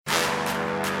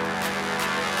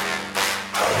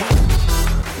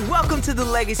Welcome to the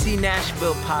Legacy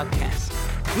Nashville podcast.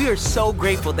 We are so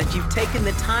grateful that you've taken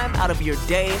the time out of your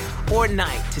day or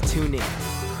night to tune in.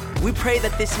 We pray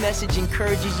that this message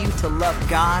encourages you to love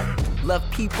God, love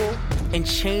people, and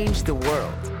change the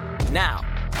world. Now,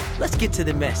 let's get to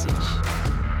the message.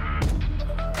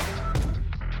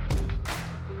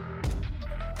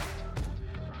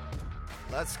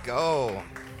 Let's go.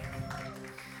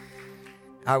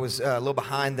 I was a little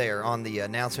behind there on the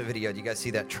announcement video. Do you guys see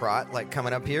that trot like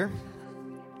coming up here?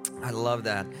 I love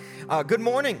that. Good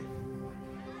morning.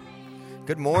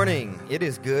 Good morning. It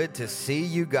is good to see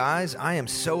you guys. I am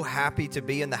so happy to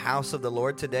be in the house of the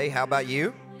Lord today. How about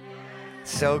you?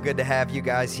 So good to have you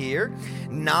guys here.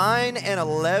 9 and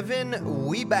 11,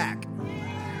 we back.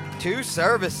 2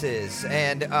 services.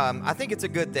 And I think it's a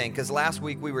good thing because last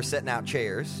week we were setting out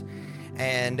chairs.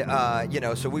 And,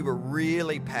 so we were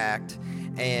really packed.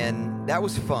 And that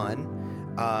was fun.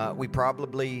 We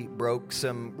probably broke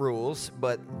some rules,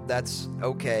 but that's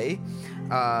okay.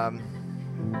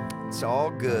 It's all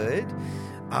good.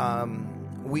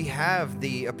 We have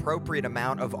the appropriate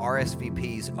amount of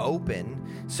RSVPs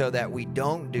open so that we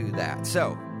don't do that.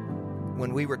 So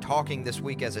when we were talking this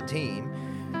week as a team,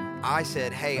 I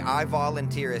said, hey, I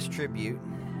volunteer as tribute.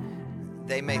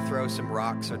 They may throw some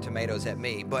rocks or tomatoes at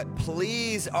me, but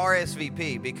please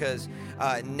RSVP because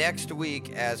next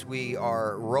week as we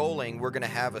are rolling, we're going to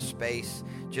have a space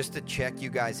just to check you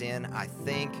guys in. I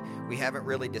think we haven't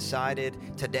really decided.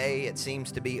 Today it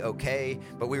seems to be okay,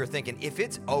 but we were thinking if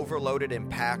it's overloaded and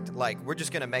packed, like we're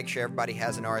just going to make sure everybody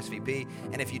has an RSVP.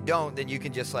 And if you don't, then you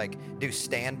can just like do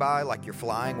standby, like you're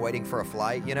flying, waiting for a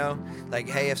flight, like,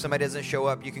 hey, if somebody doesn't show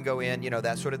up, you can go in,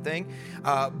 that sort of thing.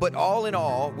 But all in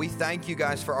all, we thank you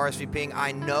guys for RSVPing.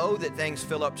 I know that things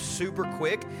fill up super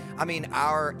quick. I mean,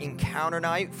 our encounter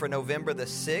night for November the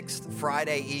 6th,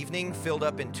 Friday evening, filled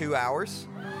up in 2 hours.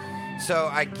 So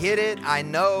I get it. I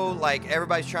know, like,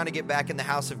 everybody's trying to get back in the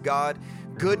house of God.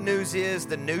 Good news is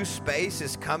the new space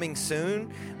is coming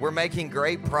soon. We're making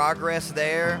great progress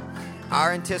there.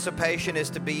 Our anticipation is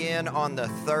to be in on the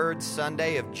 3rd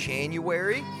Sunday of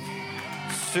January.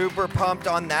 Super pumped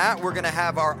on that. We're going to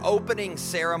have our opening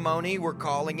ceremony, we're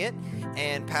calling it.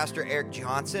 And Pastor Eric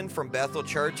Johnson from Bethel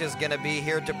Church is going to be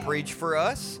here to preach for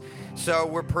us. So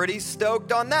we're pretty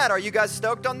stoked on that. Are you guys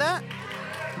stoked on that?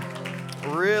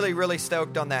 Really, really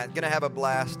stoked on that. Gonna have a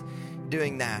blast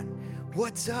doing that.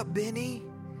 What's up, Benny?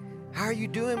 How are you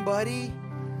doing, buddy?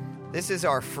 This is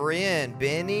our friend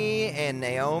Benny and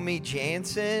Naomi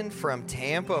Jansen from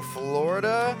Tampa,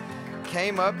 Florida.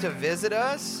 Came up to visit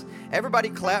us. Everybody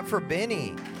clap for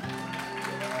Benny.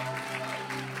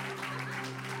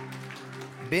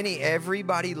 Benny,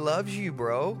 everybody loves you,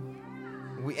 bro.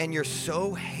 And you're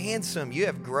so handsome. You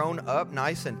have grown up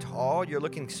nice and tall. You're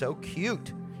looking so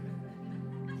cute.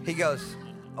 He goes,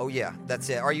 oh yeah, that's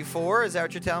it. Are you 4? Is that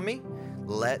what you're telling me?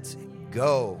 Let's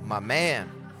go, my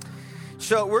man.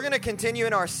 So we're going to continue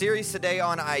in our series today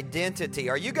on identity.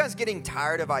 Are you guys getting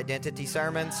tired of identity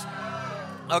sermons?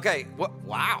 Okay,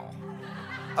 wow.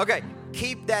 Okay,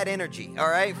 keep that energy,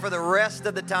 all right? For the rest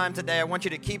of the time today, I want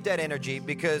you to keep that energy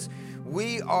because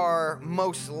we are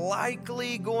most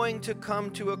likely going to come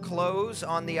to a close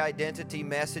on the identity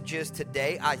messages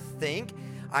today, I think.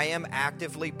 I am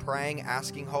actively praying,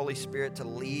 asking Holy Spirit to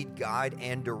lead, guide,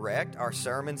 and direct our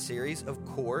sermon series, of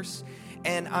course.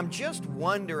 And I'm just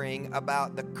wondering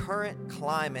about the current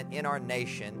climate in our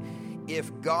nation, if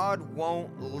God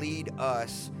won't lead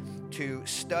us to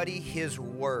study His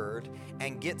Word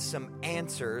and get some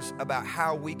answers about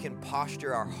how we can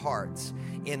posture our hearts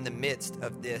in the midst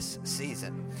of this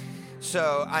season.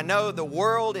 So I know the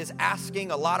world is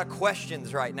asking a lot of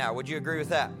questions right now. Would you agree with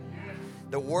that?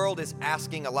 The world is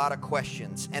asking a lot of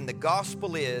questions, and the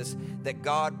gospel is that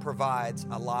God provides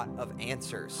a lot of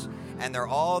answers, and they're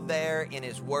all there in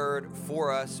His Word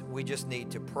for us. We just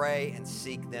need to pray and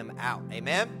seek them out.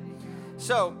 Amen?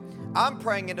 So I'm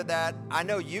praying into that. I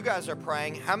know you guys are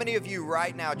praying. How many of you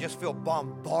right now just feel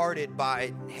bombarded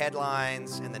by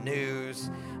headlines and the news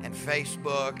and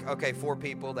Facebook? Okay, 4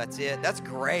 people, that's it. That's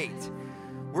great.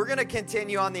 We're going to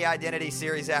continue on the identity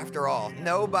series after all.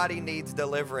 Nobody needs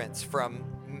deliverance from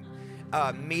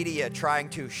media trying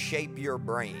to shape your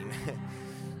brain.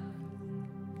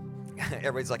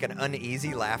 Everybody's like an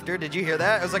uneasy laughter. Did you hear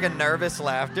that? It was like a nervous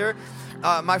laughter.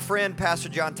 My friend, Pastor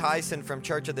John Tyson from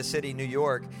Church of the City, New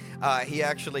York, he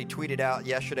actually tweeted out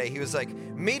yesterday. He was like,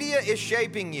 media is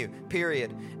shaping you,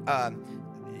 period.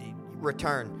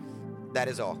 Return. That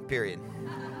is all, period.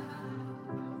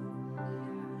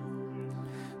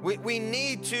 We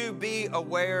need to be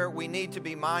aware. We need to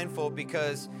be mindful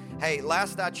because, hey,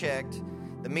 last I checked,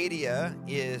 The media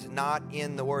is not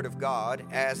in the Word of God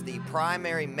as the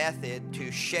primary method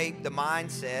to shape the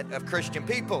mindset of Christian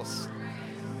peoples.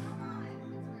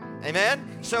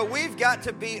 Amen? So we've got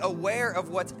to be aware of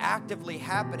what's actively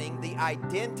happening, the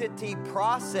identity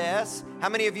process. How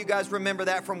many of you guys remember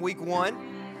that from week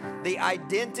 1? The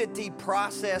identity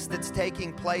process that's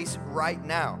taking place right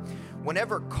now.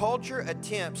 Whenever culture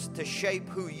attempts to shape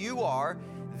who you are,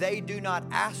 they do not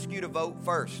ask you to vote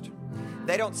first.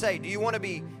 They don't say, do you want to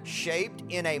be shaped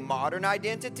in a modern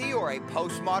identity or a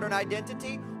postmodern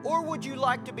identity? Or would you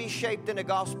like to be shaped in a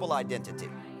gospel identity?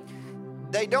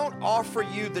 They don't offer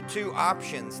you the two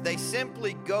options. They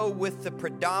simply go with the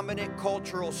predominant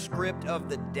cultural script of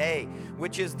the day,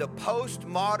 which is the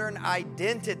postmodern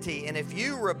identity. And if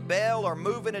you rebel or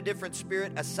move in a different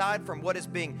spirit aside from what is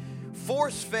being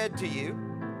force-fed to you,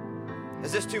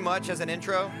 is this too much as an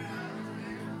intro?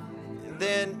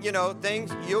 Then,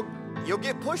 things, you'll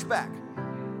get pushback.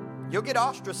 You'll get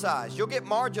ostracized. You'll get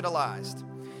marginalized.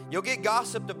 You'll get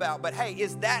gossiped about. But hey,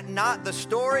 is that not the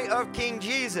story of King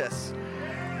Jesus?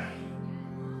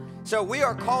 So we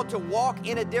are called to walk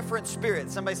in a different spirit.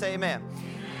 Somebody say amen.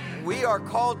 We are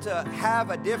called to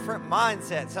have a different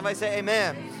mindset. Somebody say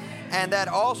amen. And that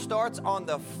all starts on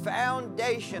the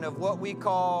foundation of what we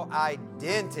call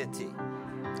identity.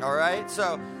 All right?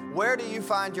 So where do you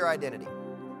find your identity?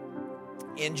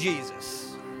 In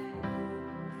Jesus.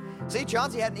 See,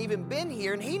 Chauncey hadn't even been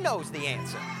here and he knows the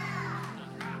answer.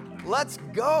 Let's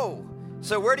go.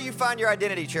 So where do you find your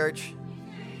identity, church?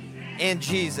 In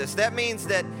Jesus. That means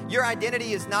that your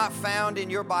identity is not found in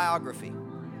your biography.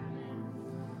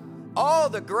 All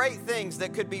the great things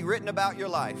that could be written about your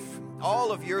life,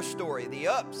 all of your story, the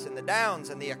ups and the downs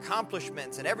and the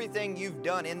accomplishments and everything you've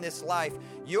done in this life,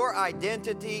 your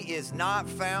identity is not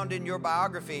found in your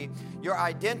biography. Your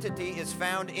identity is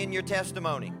found in your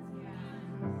testimony.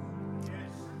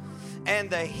 And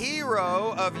the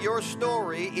hero of your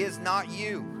story is not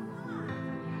you.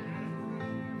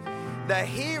 The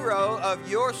hero of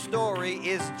your story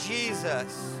is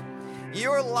Jesus.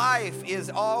 Your life is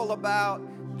all about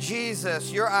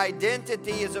Jesus. Your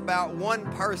identity is about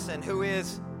one person who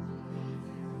is.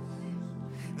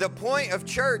 The point of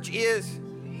church is,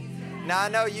 now I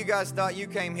know you guys thought you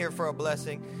came here for a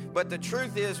blessing, but the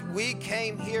truth is we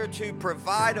came here to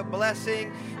provide a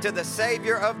blessing to the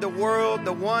Savior of the world,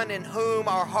 the one in whom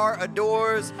our heart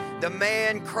adores, the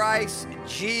man Christ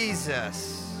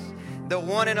Jesus. The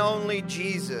one and only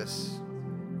Jesus.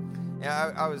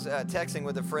 Yeah, I was texting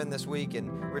with a friend this week,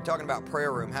 and we were talking about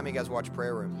Prayer Room. How many of you guys watch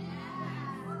Prayer Room?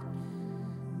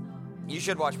 You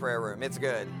should watch Prayer Room. It's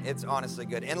good. It's honestly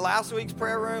good. In last week's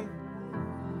Prayer Room,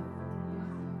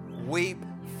 weep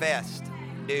fest.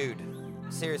 Dude,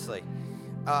 seriously.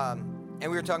 And we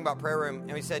were talking about Prayer Room,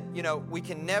 and we said, we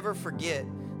can never forget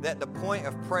that the point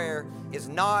of prayer is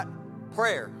not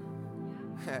prayer.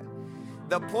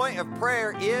 The point of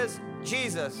prayer is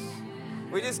Jesus.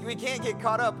 We can't get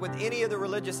caught up with any of the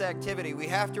religious activity. We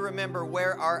have to remember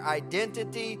where our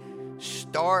identity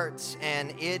starts,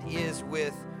 and it is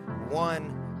with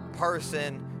one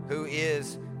person who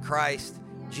is Christ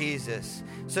Jesus.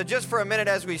 So just for a minute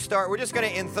as we start, we're just going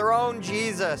to enthrone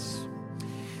Jesus.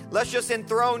 Let's just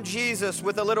enthrone Jesus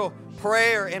with a little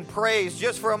prayer and praise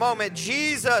just for a moment.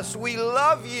 Jesus, we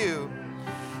love you.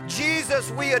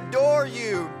 Jesus, we adore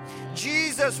you.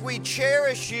 Jesus, we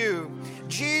cherish you.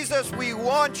 Jesus, we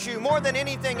want you more than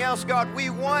anything else, God. We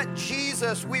want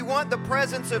Jesus. We want the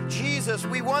presence of Jesus.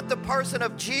 We want the person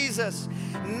of Jesus.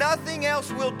 Nothing else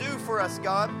will do for us,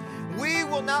 God. We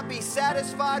will not be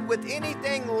satisfied with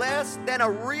anything less than a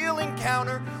real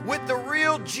encounter with the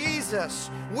real Jesus.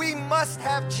 We must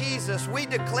have Jesus. We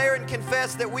declare and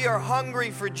confess that we are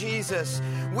hungry for Jesus.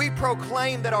 We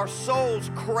proclaim that our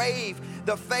souls crave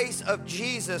the face of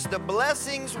Jesus. The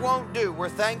blessings won't do. We're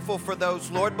thankful for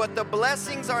those, Lord, but the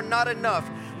blessings are not enough.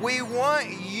 We want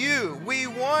you. We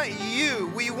want you.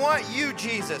 We want you,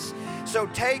 Jesus. So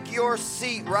take your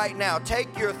seat right now.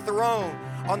 Take your throne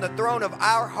on the throne of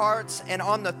our hearts and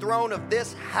on the throne of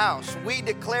this house. We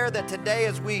declare that today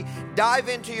as we dive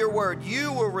into your word,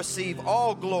 you will receive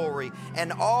all glory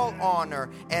and all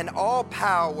honor and all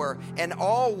power and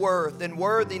all worth and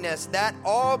worthiness. That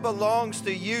all belongs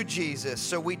to you, Jesus.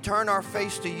 So we turn our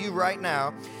face to you right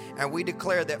now, and we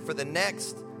declare that for the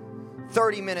next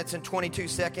 30 minutes and 22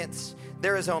 seconds,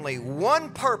 there is only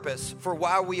one purpose for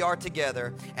why we are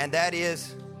together, and that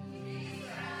is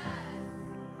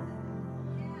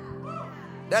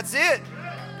that's it.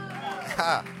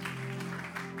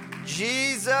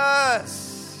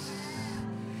 Jesus.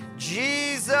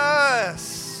 Jesus.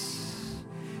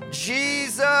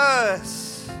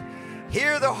 Jesus.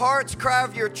 Hear the heart's cry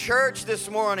of your church this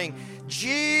morning.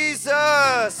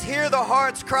 Jesus. Hear the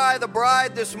heart's cry of the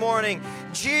bride this morning.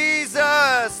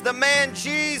 Jesus, the man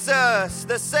Jesus,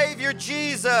 the Savior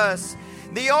Jesus,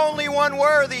 the only one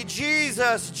worthy,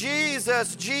 Jesus,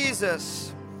 Jesus,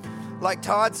 Jesus. Like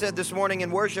Todd said this morning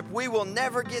in worship, we will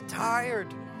never get tired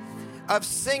of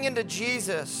singing to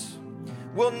Jesus.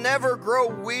 We'll never grow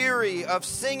weary of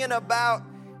singing about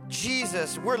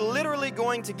Jesus. We're literally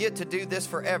going to get to do this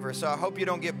forever, so I hope you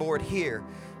don't get bored here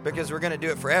because we're going to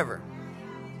do it forever.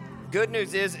 Good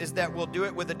news is that we'll do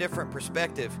it with a different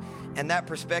perspective, and that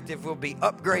perspective will be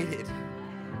upgraded,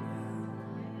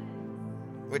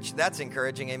 which that's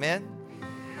encouraging, amen?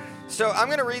 So I'm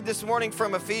going to read this morning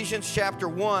from Ephesians chapter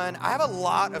 1. I have a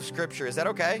lot of scripture. Is that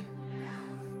okay?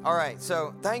 All right,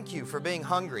 so thank you for being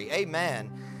hungry.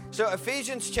 Amen. So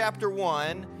Ephesians chapter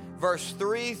 1, verse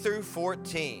 3 through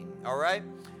 14. All right?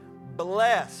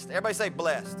 Blessed. Everybody say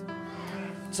blessed.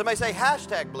 Somebody say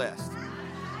hashtag blessed.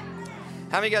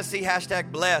 How many of you guys see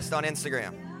hashtag blessed on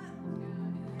Instagram?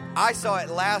 I saw it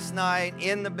last night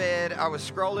in the bed. I was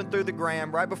scrolling through the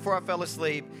gram right before I fell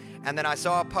asleep, and then I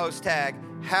saw a post tag,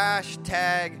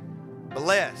 hashtag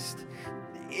blessed.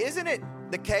 Isn't it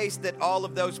the case that all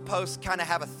of those posts kind of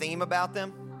have a theme about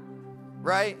them?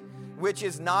 Right? Which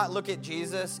is not look at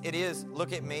Jesus, it is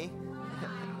look at me.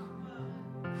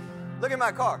 Look at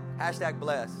my car, hashtag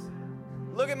blessed.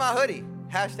 Look at my hoodie,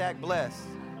 hashtag blessed.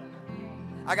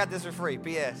 I got this for free,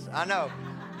 P.S. I know.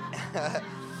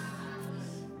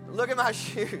 Look at my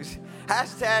shoes,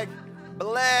 hashtag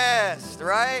blessed,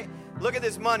 right? Look at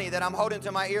this money that I'm holding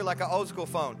to my ear like an old school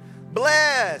phone.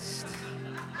 Blessed.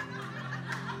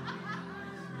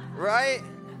 Right?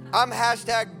 I'm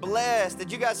hashtag blessed.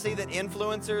 Did you guys see that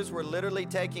influencers were literally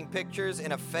taking pictures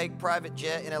in a fake private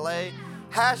jet in LA?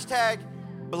 Hashtag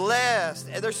blessed.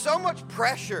 And there's so much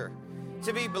pressure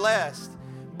to be blessed,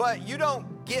 but you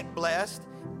don't get blessed.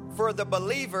 For the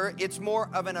believer, it's more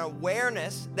of an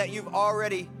awareness that you've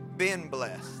already been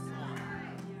blessed.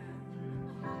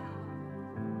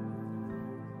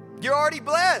 You're already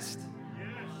blessed.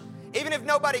 Even if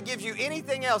nobody gives you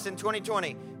anything else in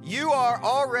 2020, you are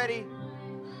already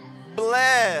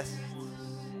blessed.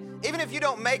 Even if you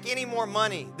don't make any more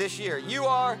money this year, you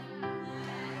are.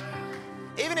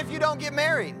 Even if you don't get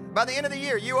married by the end of the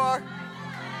year, you are.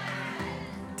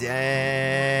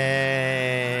 Dang.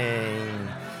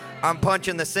 I'm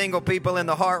punching the single people in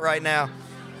the heart right now.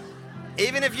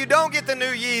 Even if you don't get the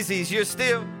new Yeezys, you're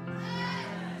still.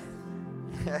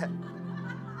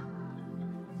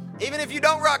 Even if you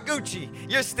don't rock Gucci,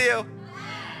 you're still.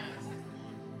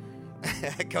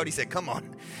 Cody said, come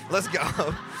on, let's go.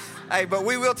 Hey, but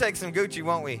we will take some Gucci,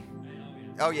 won't we?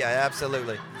 Oh, yeah,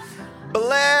 absolutely.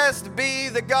 Blessed be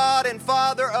the God and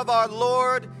Father of our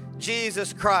Lord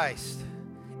Jesus Christ.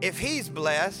 If he's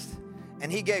blessed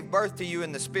and he gave birth to you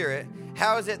in the Spirit,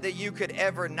 how is it that you could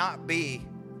ever not be?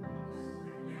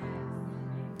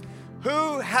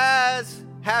 Who has,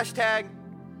 hashtag,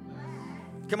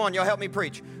 come on, y'all help me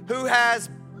preach. Who has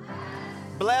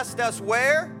blessed us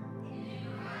where?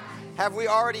 Have we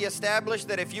already established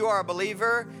that if you are a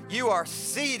believer, you are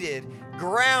seated,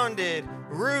 grounded,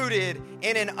 rooted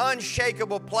in an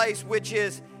unshakable place, which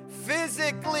is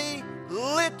physically,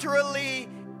 literally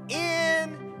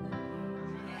in.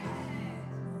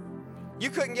 You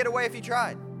couldn't get away if you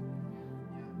tried,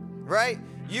 right?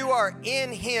 You are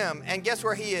in him, and guess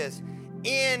where he is?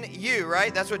 In you,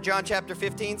 right? That's what John chapter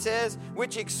 15 says,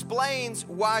 which explains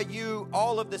why you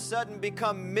all of a sudden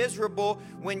become miserable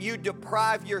when you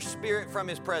deprive your spirit from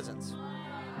his presence.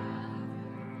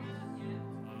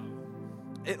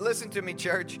 Listen to me,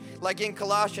 church. Like in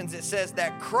Colossians, it says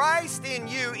that Christ in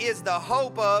you is the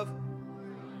hope of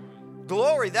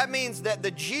glory. That means that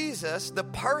the Jesus, the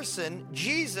person,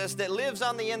 Jesus that lives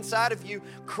on the inside of you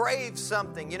craves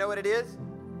something. You know what it is?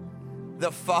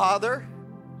 The Father.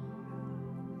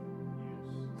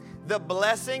 The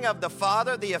blessing of the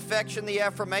Father, the affection, the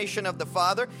affirmation of the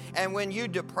Father. And when you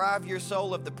deprive your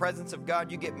soul of the presence of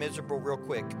God, you get miserable real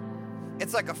quick.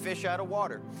 It's like a fish out of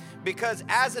water. Because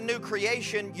as a new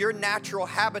creation, your natural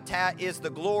habitat is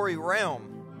the glory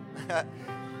realm.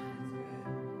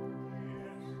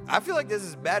 I feel like this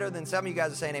is better than some of you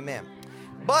guys are saying amen.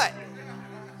 But,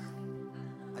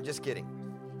 I'm just kidding.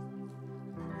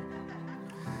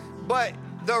 But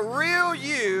the real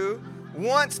you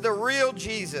wants the real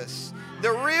Jesus.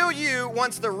 The real you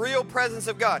wants the real presence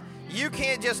of God. You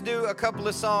can't just do a couple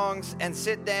of songs and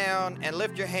sit down and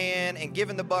lift your hand and give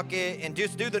in the bucket and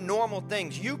just do the normal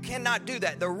things. You cannot do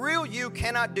that. The real you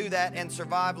cannot do that and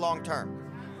survive long term.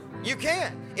 You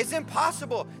can't. It's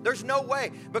impossible. There's no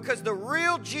way. Because the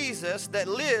real Jesus that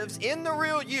lives in the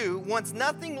real you wants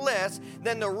nothing less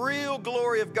than the real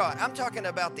glory of God. I'm talking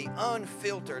about the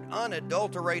unfiltered,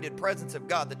 unadulterated presence of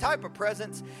God. The type of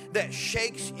presence that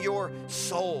shakes your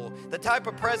soul. The type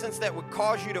of presence that would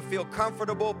cause you to feel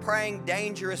comfortable praying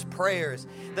dangerous prayers.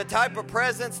 The type of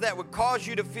presence that would cause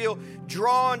you to feel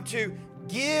drawn to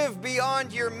give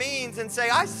beyond your means and say,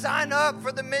 I sign up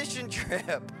for the mission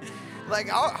trip. Like,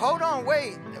 oh, hold on,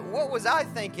 wait, what was I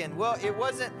thinking? Well, it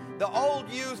wasn't the old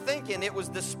you thinking. It was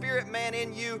the spirit man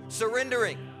in you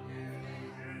surrendering.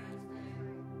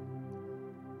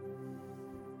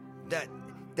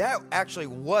 That actually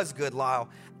was good, Lyle.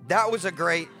 That was a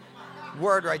great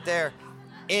word right there.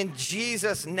 In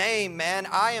Jesus' name, man,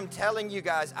 I am telling you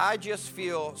guys, I just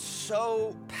feel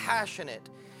so passionate.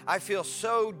 I feel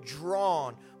so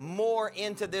drawn more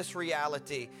into this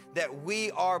reality that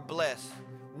we are blessed.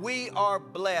 We are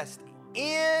blessed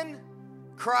in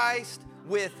Christ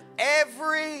with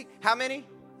every, how many?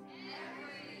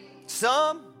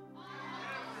 Some?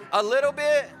 A little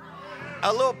bit?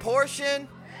 A little portion?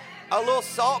 A little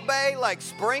Salt Bay, like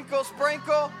sprinkle?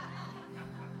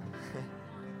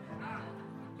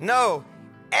 No.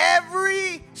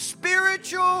 Every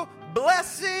spiritual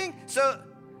blessing. So,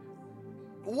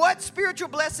 what spiritual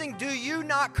blessing do you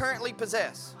not currently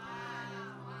possess?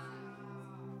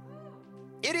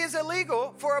 It is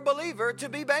illegal for a believer to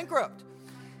be bankrupt.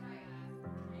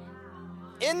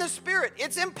 In the spirit,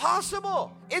 it's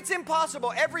impossible. It's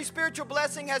impossible. Every spiritual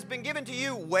blessing has been given to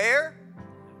you where?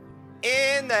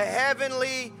 In the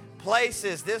heavenly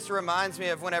places. This reminds me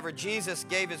of whenever Jesus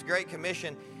gave his Great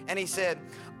Commission and he said,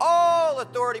 all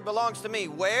authority belongs to me.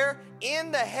 Where?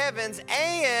 In the heavens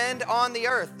and on the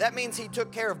earth. That means he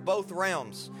took care of both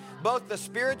realms, both the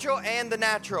spiritual and the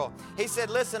natural. He said,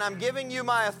 listen, I'm giving you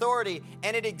my authority,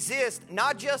 and it exists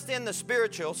not just in the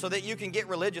spiritual so that you can get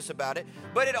religious about it,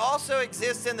 but it also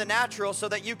exists in the natural so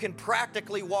that you can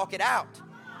practically walk it out.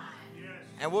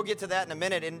 And we'll get to that in a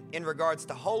minute in regards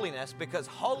to holiness, because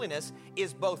holiness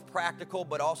is both practical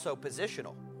but also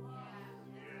positional.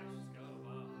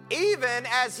 Even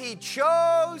as he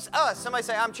chose us. Somebody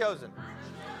say, I'm chosen.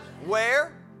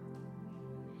 Where?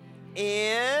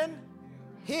 In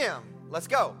him. Let's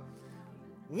go.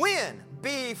 When?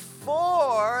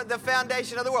 Before the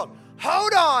foundation of the world.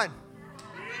 Hold on.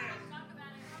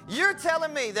 You're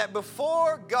telling me that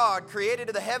before God created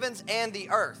the heavens and the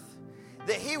earth,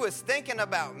 that he was thinking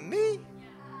about me?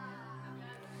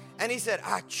 And he said,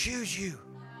 I choose you.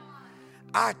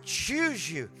 I choose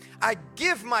you. I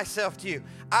give myself to you.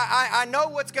 I know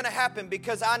what's going to happen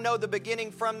because I know the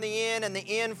beginning from the end and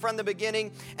the end from the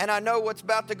beginning, and I know what's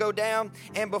about to go down.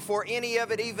 And before any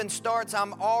of it even starts,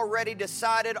 I'm already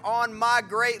decided on my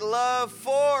great love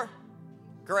for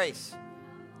Grace,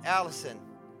 Allison,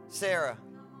 Sarah,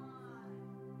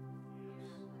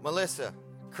 Melissa,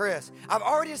 Chris. I've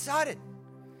already decided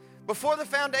before the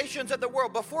foundations of the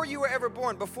world, before you were ever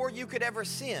born, before you could ever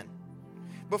sin,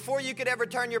 before you could ever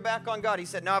turn your back on God, he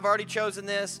said, no, I've already chosen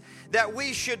this, that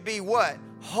we should be what?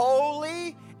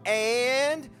 Holy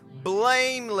and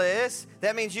blameless.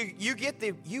 That means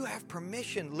you have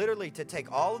permission literally to take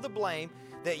all of the blame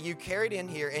that you carried in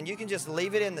here, and you can just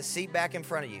leave it in the seat back in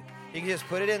front of you. You can just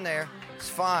put it in there. It's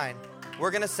fine.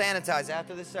 We're going to sanitize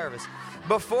after the service.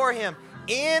 Before him,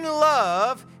 in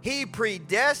love, he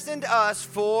predestined us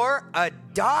for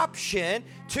adoption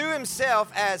to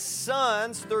himself as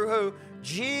sons through who?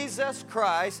 Jesus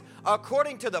Christ,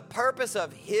 according to the purpose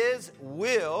of his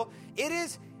will. It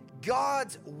is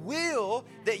God's will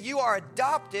that you are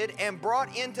adopted and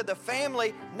brought into the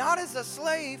family, not as a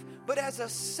slave, but as a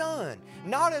son.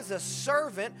 Not as a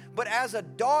servant, but as a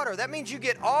daughter. That means you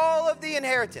get all of the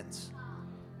inheritance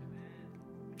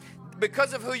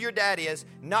because of who your daddy is,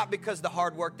 not because of the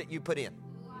hard work that you put in.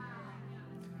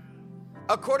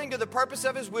 According to the purpose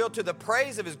of his will, to the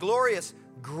praise of his glorious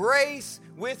grace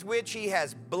with which he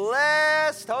has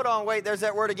blessed. Hold on, wait, there's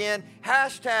that word again.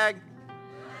 Hashtag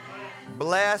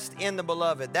blessed in the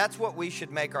beloved. That's what we should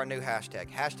make our new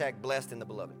hashtag. Hashtag blessed in the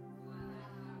beloved.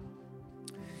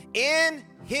 In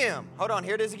him. Hold on,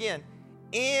 here it is again.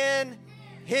 In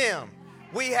him.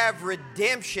 We have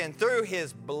redemption through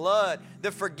his blood,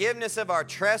 the forgiveness of our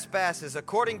trespasses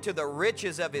according to the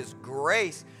riches of his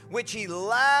grace, which he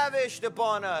lavished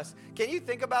upon us. Can you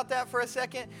think about that for a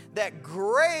second? That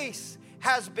grace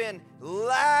has been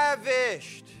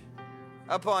lavished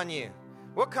upon you.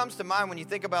 What comes to mind when you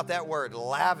think about that word,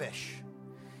 lavish?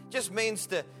 It just means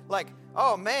to, like,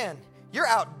 oh man, you're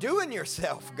outdoing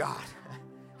yourself, God.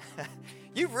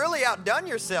 You've really outdone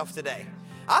yourself today.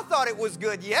 I thought it was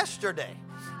good yesterday.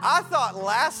 I thought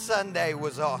last Sunday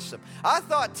was awesome. I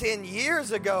thought 10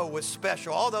 years ago was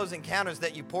special. All those encounters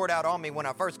that you poured out on me when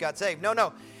I first got saved.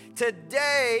 No.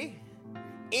 Today,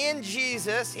 in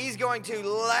Jesus, He's going to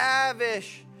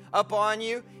lavish upon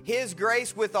you His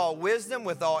grace with all wisdom,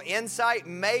 with all insight,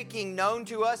 making known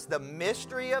to us the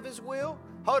mystery of His will.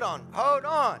 Hold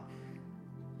on.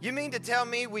 You mean to tell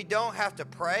me we don't have to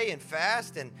pray and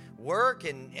fast and work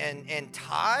and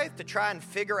tithe to try and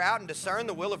figure out and discern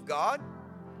the will of God?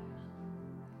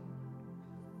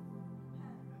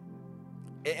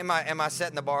 Am I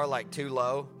setting the bar like too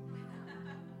low?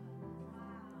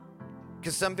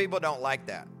 Because some people don't like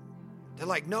that. They're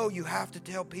like, no, you have to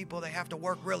tell people they have to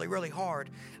work really, really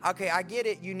hard. Okay, I get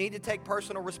it. You need to take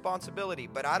personal responsibility,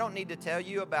 but I don't need to tell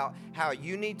you about how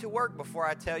you need to work before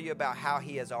I tell you about how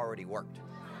He has already worked.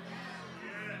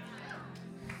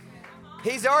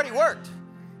 He's already worked.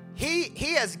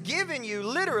 He has given you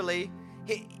literally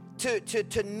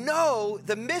to know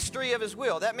the mystery of His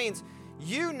will. That means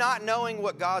you not knowing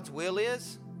what God's will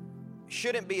is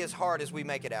shouldn't be as hard as we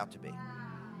make it out to be.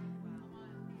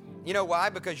 You know why?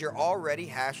 Because you're already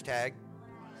hashtag.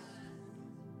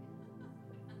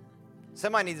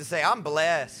 Somebody needs to say, I'm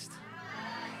blessed.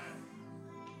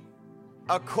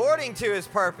 According to His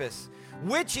purpose,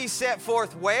 which He set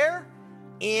forth where?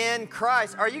 In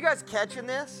Christ. Are you guys catching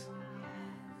this?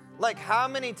 Like how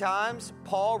many times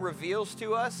Paul reveals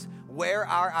to us where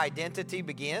our identity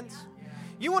begins?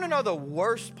 You want to know the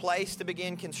worst place to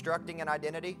begin constructing an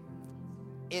identity?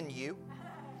 In you.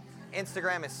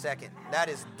 Instagram is second. That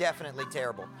is definitely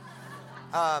terrible.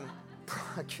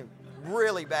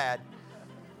 Really bad.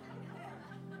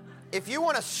 If you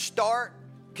want to start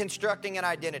constructing an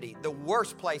identity, the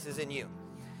worst place is in you.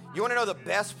 You want to know the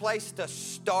best place to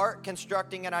start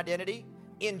constructing an identity?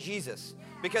 In Jesus.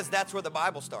 Because that's where the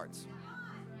Bible starts.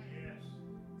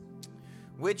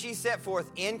 Which He set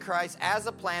forth in Christ as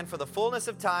a plan for the fullness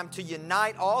of time to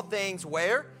unite all things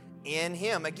where? In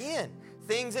Him. Again,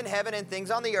 things in heaven and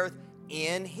things on the earth.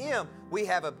 In Him we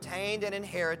have obtained an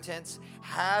inheritance,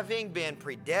 having been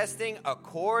predestined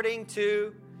according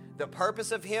to the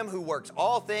purpose of Him who works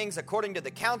all things according to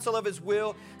the counsel of His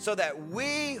will, so that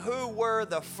we who were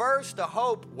the first to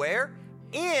hope where?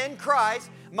 In Christ,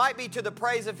 might be to the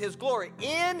praise of His glory.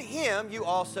 In Him you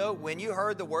also, when you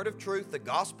heard the word of truth, the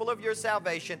gospel of your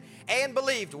salvation, and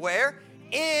believed where?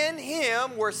 In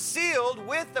Him were sealed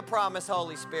with the promised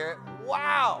Holy Spirit.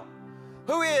 Wow!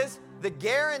 Who is the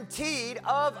guaranteed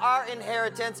of our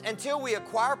inheritance until we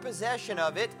acquire possession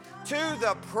of it to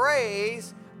the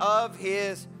praise of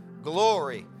His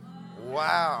glory.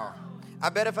 Wow. I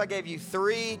bet if I gave you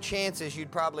 3 chances,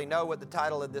 you'd probably know what the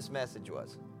title of this message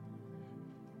was.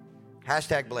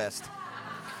 Hashtag blessed.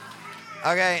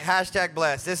 Okay, hashtag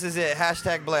blessed. This is it.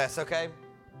 Hashtag blessed, okay?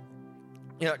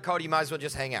 You know, Cody, you might as well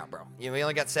just hang out, bro. We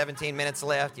only got 17 minutes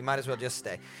left. You might as well just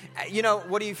stay. You know,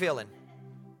 what are you feeling?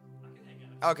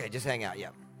 Okay, just hang out, yeah.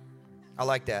 I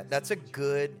like that. That's a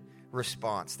good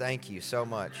response. Thank you so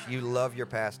much. You love your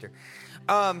pastor.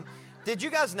 Did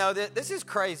you guys know that this is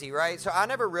crazy, right? So I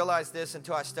never realized this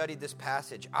until I studied this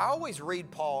passage. I always read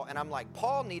Paul, and I'm like,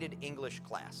 Paul needed English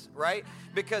class, right?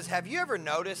 Because have you ever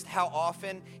noticed how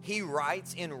often he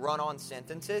writes in run-on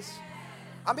sentences?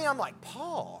 I mean, I'm like,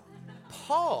 Paul,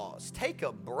 pause, take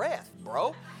a breath,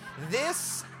 bro.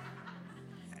 This,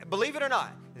 believe it or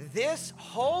not, this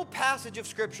whole passage of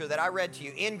Scripture that I read to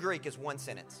you in Greek is one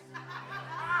sentence.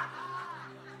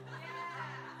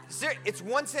 It's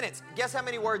one sentence. Guess how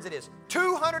many words it is?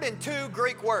 202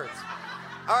 Greek words.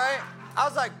 All right? I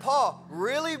was like, Paul,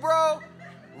 really, bro?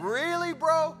 Really,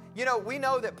 bro? You know, we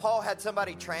know that Paul had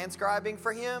somebody transcribing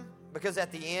for him because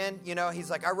at the end, you know, he's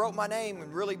like, I wrote my name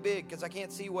really big because I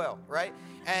can't see well, right?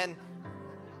 And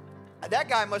that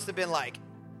guy must have been like,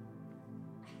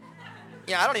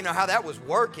 I don't even know how that was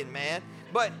working, man.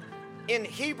 But in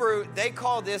Hebrew, they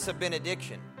call this a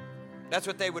benediction. That's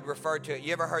what they would refer to it.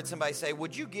 You ever heard somebody say,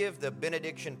 would you give the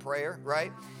benediction prayer,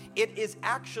 right? It is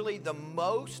actually the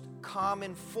most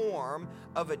common form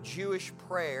of a Jewish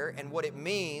prayer, and what it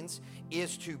means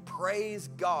is to praise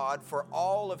God for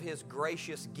all of His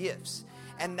gracious gifts.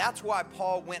 And that's why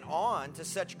Paul went on to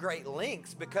such great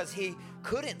lengths, because he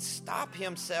couldn't stop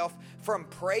himself from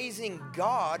praising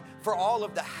God for all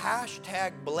of the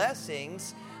hashtag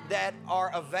blessings that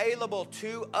are available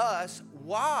to us.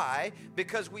 Why?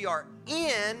 Because we are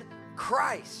in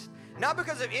Christ. Not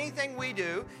because of anything we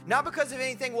do, not because of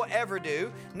anything we'll ever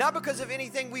do, not because of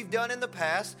anything we've done in the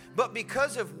past, but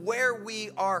because of where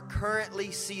we are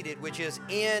currently seated, which is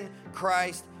in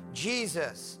Christ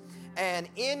Jesus. And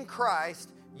in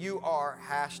Christ, you are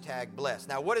hashtag blessed.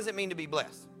 Now, what does it mean to be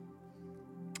blessed?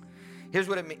 Here's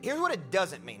what it means. Here's what it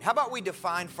doesn't mean. How about we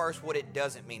define first what it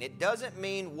doesn't mean? It doesn't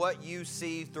mean what you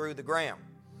see through the gram.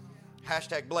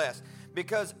 Hashtag blessed.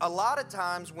 Because a lot of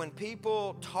times when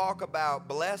people talk about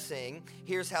blessing,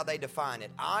 here's how they define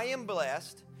it. I am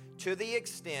blessed to the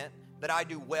extent that I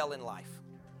do well in life.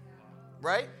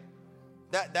 Right?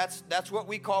 That's what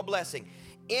we call blessing.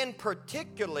 In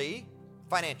particularly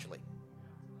financially.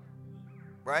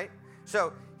 Right?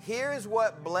 So here's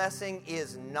what blessing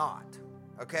is not.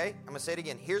 Okay? I'm going to say it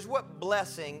again. Here's what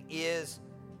blessing is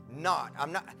not.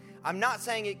 I'm not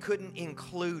saying it couldn't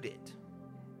include it.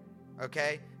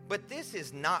 Okay? But this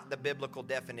is not the biblical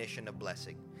definition of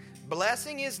blessing.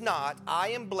 Blessing is not, I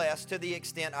am blessed to the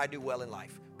extent I do well in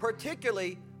life,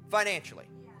 particularly financially.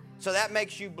 So that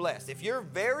makes you blessed. If you're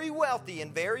very wealthy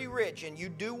and very rich and you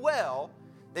do well,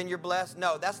 then you're blessed.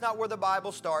 No, that's not where the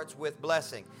Bible starts with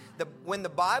blessing. When the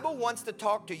Bible wants to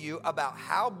talk to you about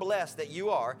how blessed that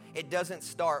you are, it doesn't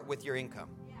start with your income.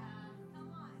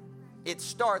 It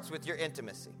starts with your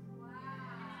intimacy.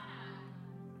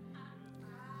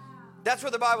 That's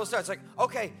where the Bible starts. Like,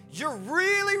 okay, you're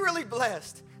really, really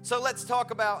blessed. So let's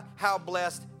talk about how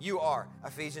blessed you are.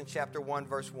 Ephesians chapter 1,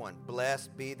 verse 1.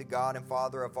 Blessed be the God and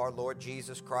Father of our Lord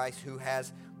Jesus Christ, who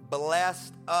has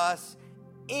blessed us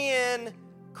in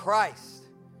Christ.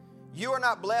 You are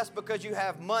not blessed because you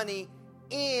have money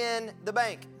in the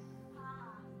bank.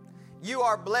 You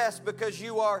are blessed because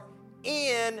you are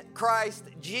in Christ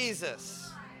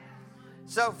Jesus.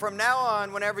 So from now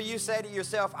on, whenever you say to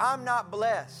yourself, I'm not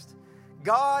blessed,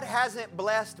 God hasn't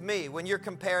blessed me, when you're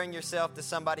comparing yourself to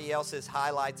somebody else's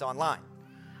highlights online.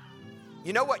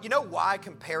 You know what? You know why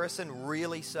comparison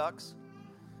really sucks?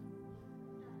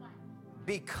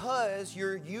 Because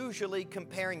you're usually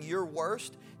comparing your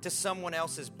worst to someone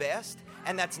else's best,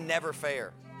 and that's never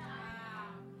fair.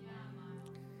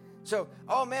 So,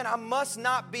 oh man, I must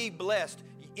not be blessed.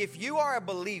 If you are a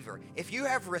believer, if you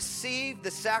have received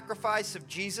the sacrifice of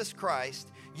Jesus Christ,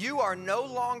 you are no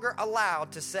longer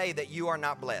allowed to say that you are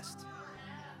not blessed.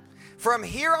 From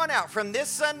here on out, from this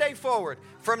Sunday forward,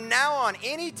 from now on,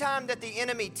 any time that the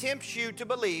enemy tempts you to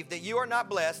believe that you are not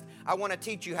blessed, I want to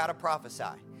teach you how to prophesy.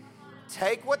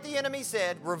 Take what the enemy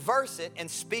said, reverse it, and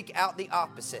speak out the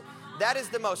opposite. That is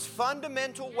the most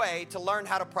fundamental way to learn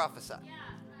how to prophesy.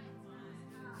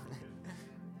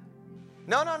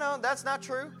 No, that's not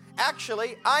true.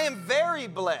 Actually, I am very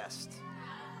blessed.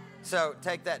 So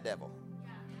take that, devil.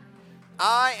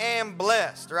 I am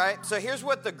blessed, right? So here's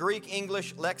what the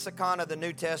Greek-English lexicon of the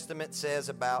New Testament says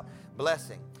about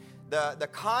blessing. The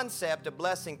concept of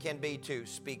blessing can be to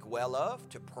speak well of,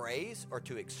 to praise, or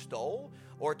to extol,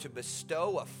 or to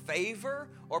bestow a favor,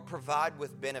 or provide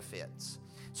with benefits.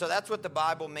 So that's what the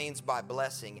Bible means by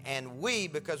blessing. And we,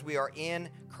 because we are in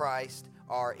Christ,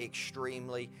 are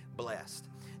extremely blessed.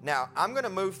 Now, I'm going to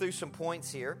move through some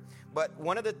points here, but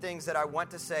one of the things that I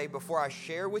want to say before I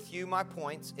share with you my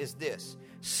points is this.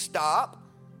 Stop.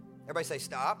 Everybody say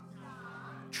stop.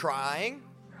 Trying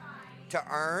to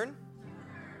earn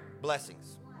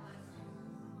blessings.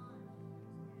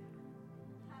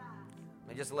 Let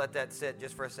me just let that sit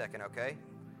just for a second, okay?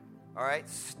 All right.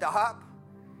 Stop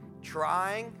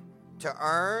trying to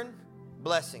earn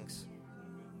blessings.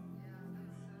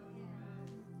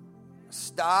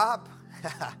 Stop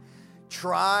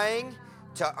trying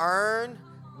to earn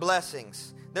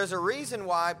blessings. There's a reason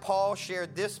why Paul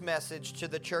shared this message to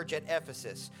the church at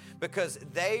Ephesus, because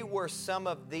they were some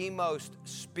of the most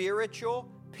spiritual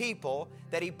people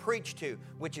that he preached to,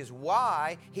 which is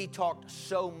why he talked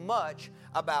so much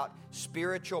about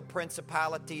spiritual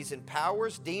principalities and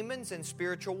powers, demons, and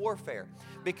spiritual warfare.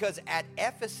 Because at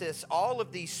Ephesus, all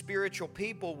of these spiritual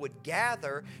people would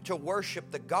gather to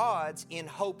worship the gods in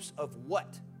hopes of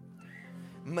what?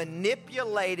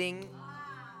 Manipulating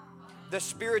the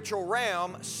spiritual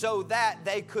realm so that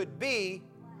they could be.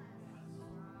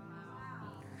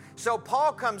 So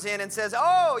Paul comes in and says,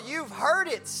 oh, you've heard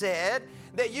it said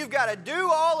that you've got to do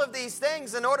all of these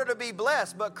things in order to be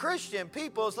blessed. But Christian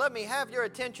peoples, let me have your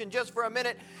attention just for a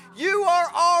minute. You are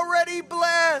already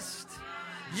blessed.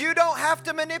 You don't have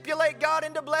to manipulate God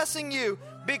into blessing you.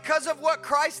 Because of what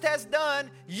Christ has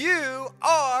done, you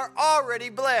are already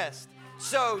blessed.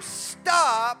 So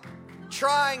stop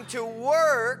trying to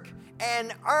work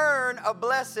and earn a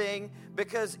blessing,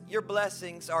 because your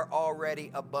blessings are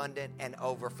already abundant and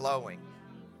overflowing.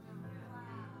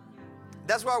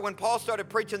 That's why when Paul started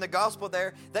preaching the gospel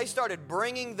there, they started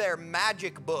bringing their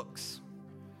magic books.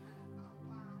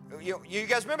 You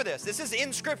guys remember this? This is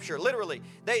in Scripture, literally.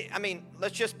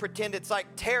 Let's just pretend it's like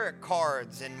tarot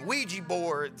cards and Ouija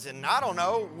boards and, I don't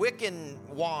know, Wiccan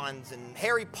wands and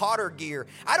Harry Potter gear.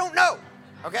 I don't know,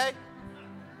 okay?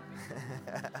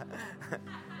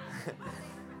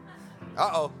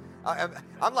 Uh-oh.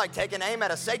 I'm like taking aim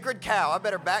at a sacred cow. I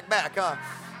better back, huh?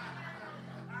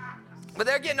 But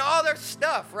they're getting all their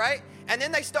stuff, right? And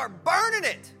then they start burning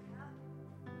it.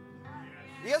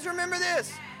 You guys remember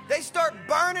this? They start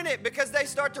burning it because they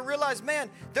start to realize, man,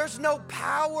 there's no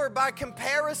power by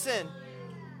comparison.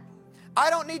 I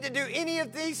don't need to do any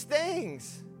of these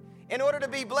things in order to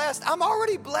be blessed. I'm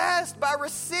already blessed by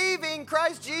receiving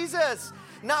Christ Jesus.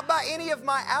 Not by any of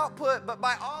my output, but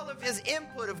by all of his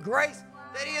input of grace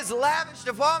that he has lavished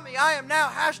upon me. I am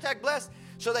now #blessed.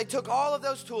 So they took all of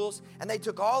those tools and they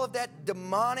took all of that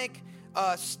demonic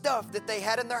stuff that they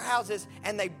had in their houses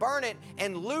and they burn it.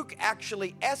 And Luke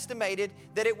actually estimated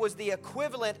that it was the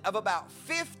equivalent of about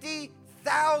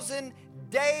 50,000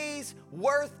 days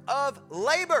worth of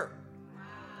labor.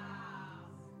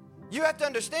 You have to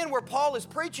understand where Paul is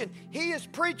preaching. He is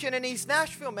preaching in East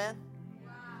Nashville, man.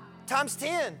 Times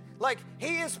 10. Like,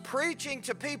 he is preaching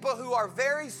to people who are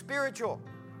very spiritual.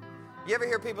 You ever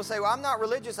hear people say, well, I'm not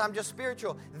religious, I'm just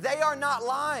spiritual. They are not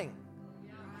lying.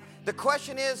 The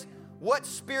question is, what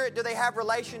spirit do they have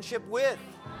relationship with?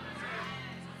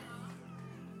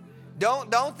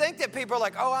 Don't think that people are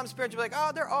like, oh, I'm spiritual. Like,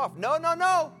 oh, they're off.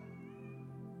 No.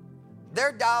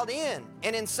 They're dialed in.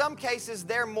 And in some cases,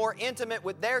 they're more intimate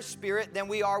with their spirit than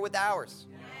we are with ours.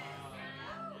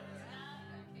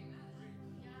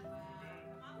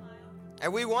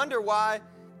 And we wonder why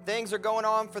things are going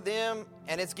on for them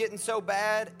and it's getting so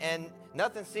bad and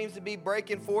nothing seems to be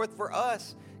breaking forth for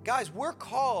us. Guys, we're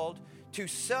called to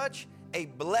such a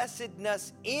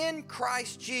blessedness in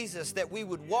Christ Jesus that we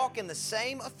would walk in the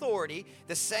same authority,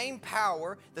 the same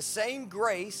power, the same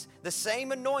grace, the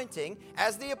same anointing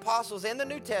as the apostles in the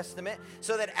New Testament,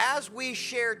 so that as we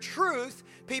share truth,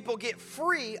 people get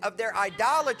free of their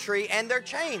idolatry and their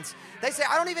chains. They say,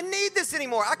 I don't even need this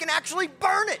anymore. I can actually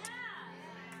burn it.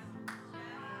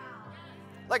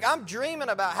 Like, I'm dreaming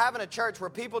about having a church where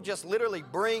people just literally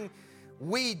bring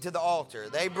weed to the altar.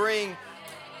 They bring,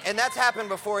 and that's happened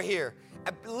before here.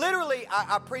 Literally,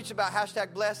 I preached about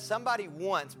 #blessed. Somebody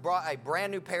once brought a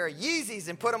brand new pair of Yeezys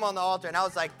and put them on the altar. And I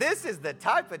was like, this is the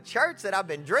type of church that I've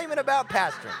been dreaming about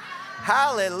pastoring.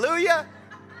 Hallelujah.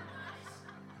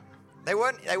 They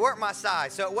weren't my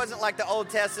size. So it wasn't like the Old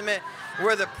Testament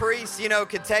where the priests,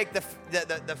 could take the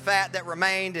fat that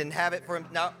remained and have it for him.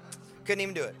 No, couldn't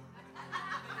even do it.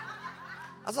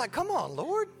 I was like, come on,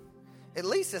 Lord. At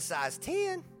least a size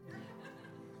 10.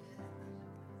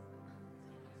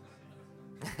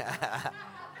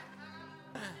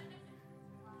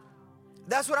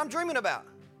 That's what I'm dreaming about,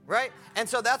 right? And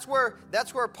so that's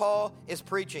where Paul is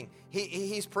preaching.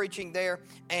 He's preaching there,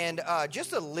 and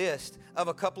just a list of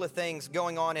a couple of things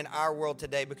going on in our world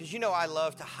today, because I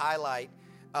love to highlight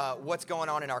what's going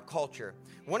on in our culture.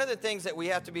 One of the things that we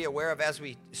have to be aware of as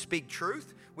we speak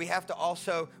truth, we have to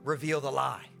also reveal the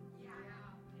lie.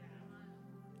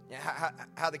 Yeah,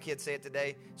 how the kids say it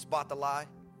today? Spot the lie.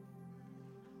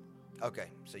 Okay,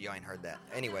 so you ain't heard that.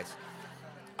 Anyways,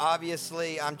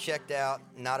 obviously I'm checked out,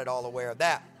 not at all aware of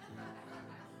that.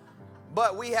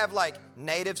 But we have like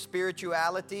native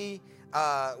spirituality.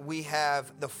 We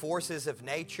have the forces of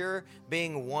nature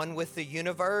being one with the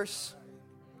universe.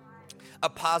 A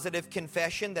positive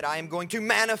confession that I am going to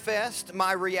manifest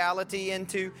my reality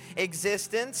into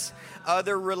existence.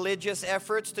 Other religious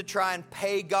efforts to try and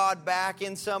pay God back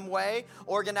in some way.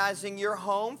 Organizing your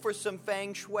home for some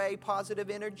feng shui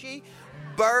positive energy.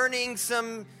 Burning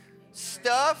some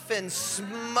stuff and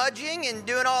smudging and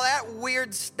doing all that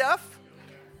weird stuff.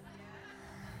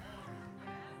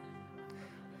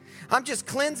 I'm just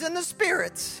cleansing the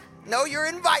spirits. No, you're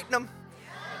inviting them.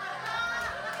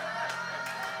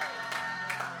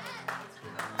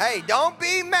 Hey, don't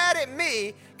be mad at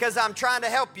me because I'm trying to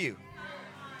help you.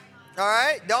 All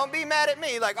right? Don't be mad at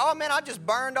me. Like, oh, man, I just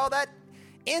burned all that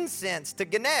incense to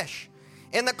Ganesh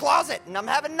in the closet and I'm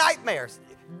having nightmares.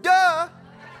 Duh.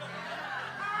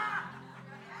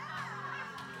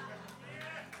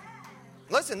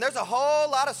 Listen, there's a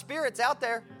whole lot of spirits out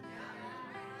there.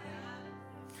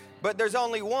 But there's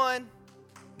only one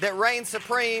that reigns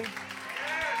supreme.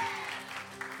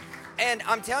 And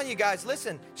I'm telling you guys,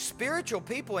 listen, spiritual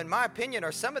people, in my opinion,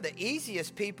 are some of the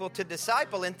easiest people to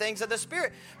disciple in things of the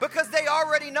Spirit because they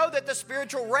already know that the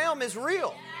spiritual realm is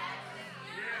real.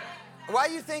 Why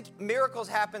do you think miracles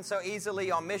happen so easily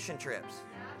on mission trips?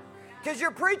 Because you're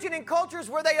preaching in cultures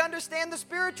where they understand the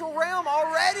spiritual realm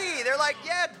already. They're like,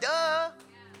 yeah, duh.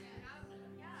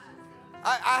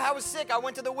 I was sick. I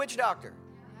went to the witch doctor.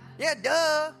 Yeah,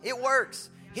 duh. It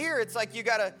works. Here, it's like you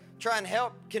got to try and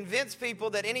help convince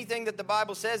people that anything that the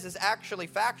Bible says is actually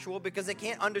factual because they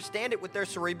can't understand it with their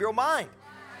cerebral mind.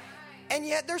 and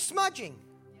yet they're smudging.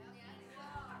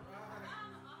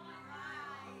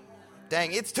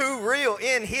 Dang, it's too real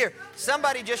in here.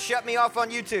 Somebody just shut me off on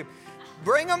YouTube.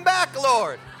 Bring them back,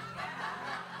 Lord.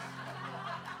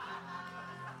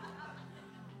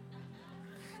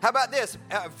 How about this?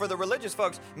 For the religious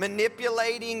folks,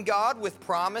 manipulating God with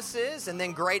promises and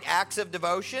then great acts of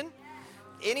devotion.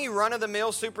 Any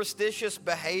run-of-the-mill superstitious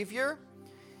behavior.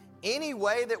 Any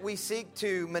way that we seek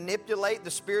to manipulate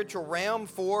the spiritual realm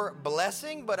for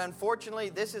blessing. But unfortunately,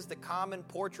 this is the common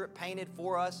portrait painted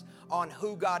for us on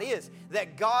who God is.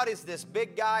 That God is this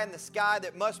big guy in the sky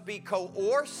that must be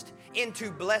coerced into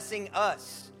blessing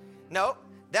us. No.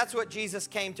 That's what Jesus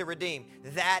came to redeem,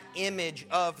 that image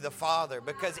of the Father.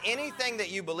 Because anything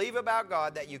that you believe about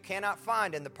God that you cannot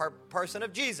find in the person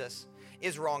of Jesus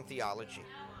is wrong theology.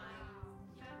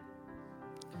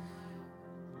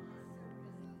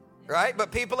 Right?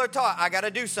 But people are taught, I got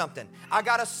to do something. I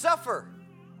got to suffer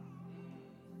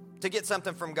to get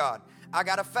something from God. I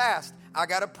got to fast. I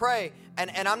got to pray.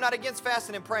 And I'm not against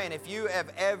fasting and praying. If you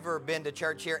have ever been to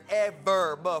church here,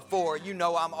 ever before, you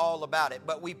know I'm all about it.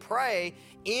 But we pray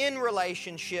in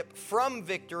relationship from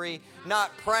victory,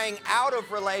 not praying out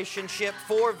of relationship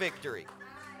for victory.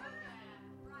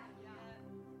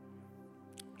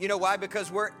 You know why?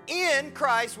 Because we're in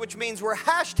Christ, which means we're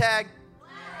hashtag.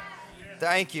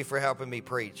 Thank you for helping me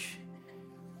preach.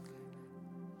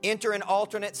 Enter an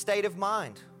alternate state of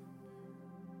mind.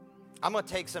 I'm going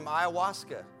to take some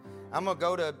ayahuasca. I'm going to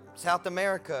go to South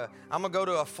America. I'm going to go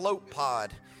to a float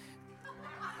pod.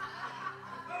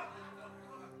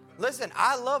 Listen,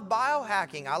 I love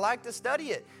biohacking. I like to study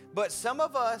it. But some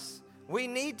of us, we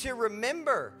need to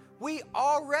remember, we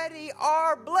already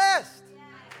are blessed.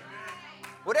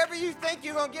 Whatever you think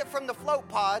you're going to get from the float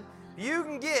pod, you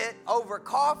can get over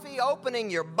coffee, opening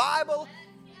your Bible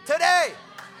today.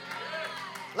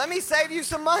 Let me save you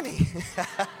some money.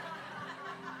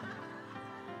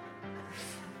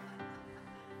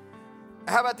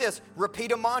 How about this?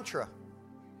 Repeat a mantra.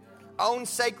 Own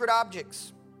sacred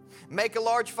objects. Make a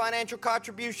large financial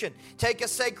contribution. Take a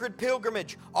sacred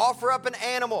pilgrimage. Offer up an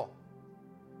animal.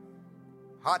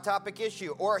 Hot topic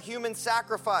issue. Or a human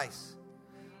sacrifice.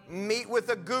 Meet with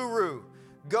a guru.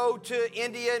 Go to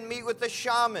India and meet with a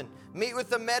shaman. Meet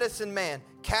with a medicine man.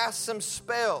 Cast some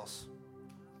spells.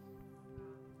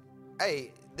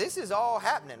 Hey, this is all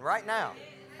happening right now.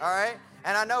 All right?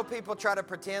 And I know people try to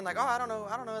pretend like, oh, I don't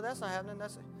know, that's not happening.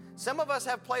 Some of us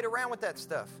have played around with that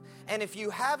stuff. And if you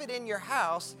have it in your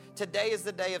house, today is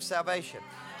the day of salvation.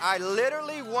 I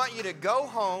literally want you to go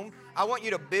home. I want you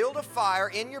to build a fire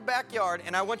in your backyard,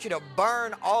 and I want you to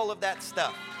burn all of that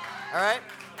stuff. All right?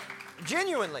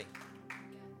 Genuinely.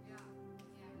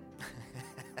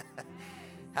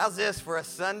 How's this for a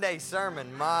Sunday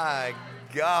sermon? My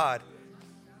God.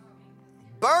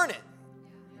 Burn it.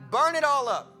 Burn it all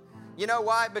up. You know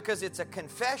why? Because it's a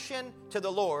confession to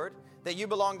the Lord that you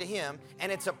belong to Him,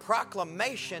 and it's a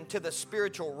proclamation to the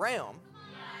spiritual realm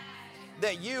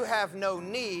that you have no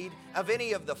need of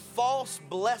any of the false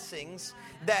blessings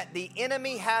that the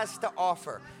enemy has to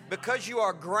offer. Because you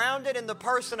are grounded in the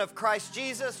person of Christ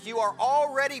Jesus, you are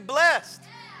already blessed.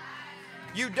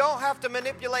 You don't have to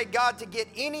manipulate God to get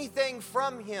anything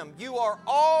from Him. You are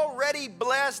already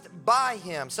blessed by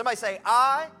Him. Somebody say,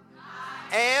 I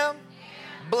am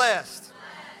blessed.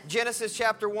 Genesis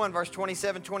chapter 1, verse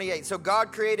 27, 28. So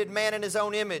God created man in His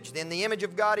own image. In the image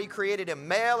of God, He created him.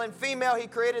 Male and female, He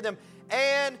created them.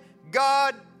 And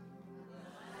God,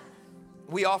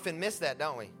 we often miss that,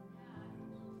 don't we?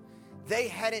 They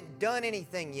hadn't done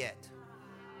anything yet.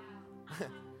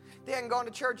 They hadn't gone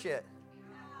to church yet.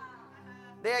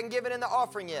 They hadn't given in the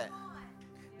offering yet.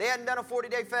 They hadn't done a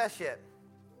 40-day fast yet.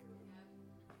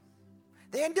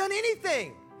 They hadn't done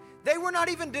anything. They were not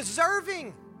even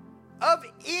deserving of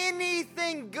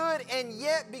anything good. And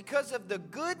yet, because of the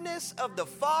goodness of the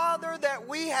Father that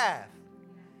we have,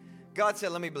 God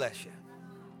said, let me bless you.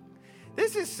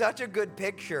 This is such a good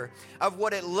picture of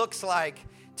what it looks like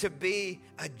to be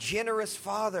a generous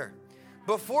Father.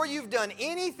 Before you've done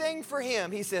anything for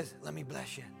Him, He says, let me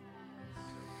bless you.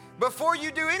 Before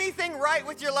you do anything right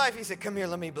with your life, He said, come here,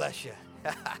 let me bless you.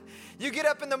 You get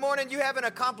up in the morning, you haven't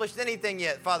accomplished anything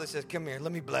yet. Father says, come here,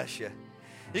 let me bless you.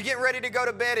 You're getting ready to go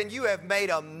to bed and you have made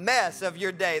a mess of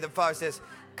your day. The Father says,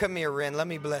 come here, Ren, let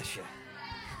me bless you.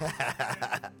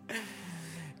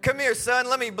 Come here, son,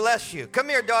 let me bless you. Come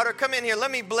here, daughter, come in here,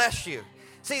 let me bless you.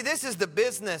 See, this is the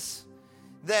business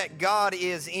that God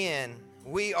is in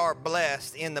we are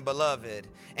blessed in the beloved.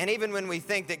 And even when we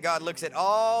think that God looks at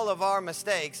all of our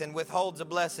mistakes and withholds a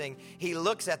blessing, he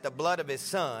looks at the blood of his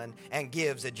son and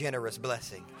gives a generous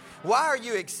blessing. Why are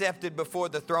you accepted before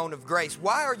the throne of grace?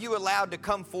 Why are you allowed to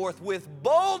come forth with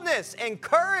boldness and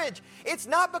courage? It's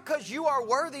not because you are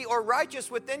worthy or righteous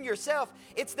within yourself.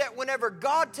 It's that whenever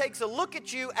God takes a look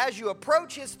at you as you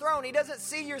approach his throne, he doesn't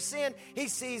see your sin. He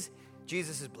sees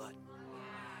Jesus' blood.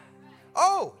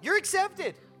 Oh, you're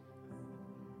accepted.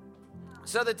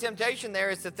 So the temptation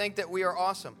there is to think that we are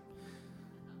awesome.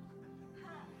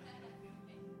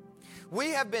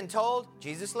 We have been told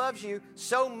Jesus loves you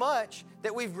so much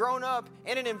that we've grown up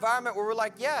in an environment where we're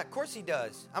like, yeah, of course he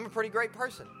does. I'm a pretty great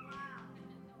person.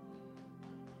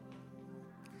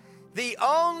 The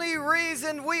only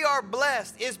reason we are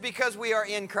blessed is because we are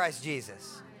in Christ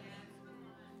Jesus.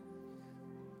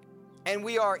 And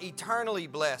we are eternally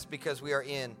blessed because we are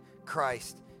in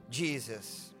Christ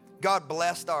Jesus. God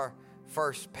blessed our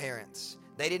first parents.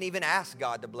 They didn't even ask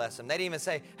God to bless them. They didn't even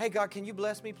say, hey, God, can you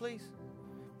bless me, please?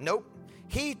 Nope.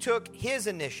 He took his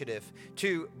initiative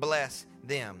to bless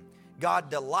them. God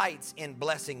delights in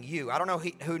blessing you. I don't know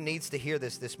who needs to hear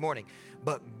this morning,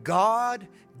 but God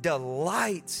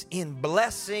delights in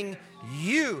blessing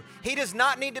you. He does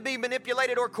not need to be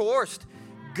manipulated or coerced.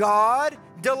 God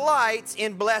delights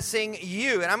in blessing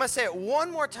you. And I'm going to say it one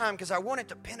more time because I want it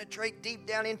to penetrate deep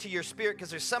down into your spirit, because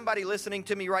there's somebody listening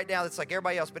to me right now that's like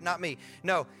everybody else, but not me.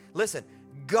 No, listen.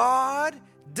 God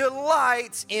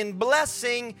delights in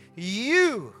blessing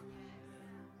you.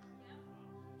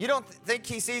 You don't think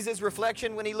he sees his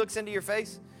reflection when he looks into your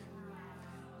face?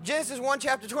 Genesis 1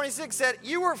 chapter 26 said,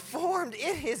 you were formed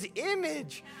in his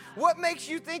image. What makes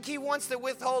you think he wants to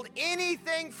withhold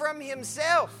anything from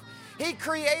himself? He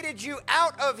created you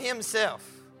out of himself.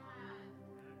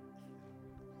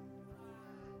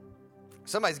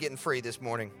 Somebody's getting free this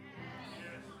morning.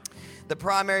 The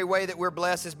primary way that we're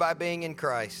blessed is by being in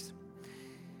Christ.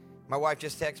 My wife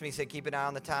just texted me, said, keep an eye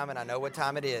on the time, and I know what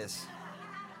time it is.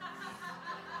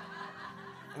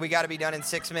 We got to be done in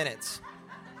 6 minutes.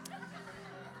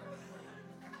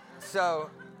 So,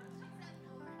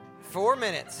 4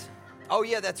 minutes. Oh,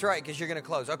 yeah, that's right, because you're going to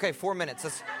close. Okay, 4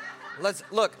 minutes.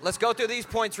 Let's go through these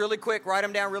points really quick. Write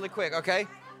them down really quick, okay?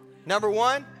 Number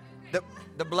 1,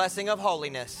 the blessing of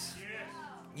holiness.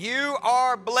 You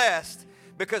are blessed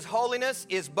because holiness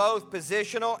is both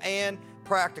positional and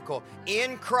practical.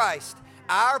 In Christ,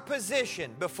 our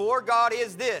position before God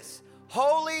is this: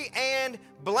 holy and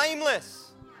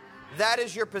blameless. That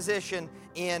is your position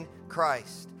in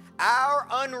Christ. Our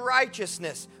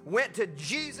unrighteousness went to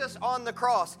Jesus on the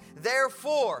cross.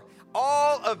 Therefore,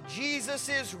 all of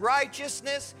Jesus'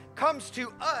 righteousness comes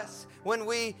to us when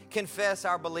we confess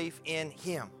our belief in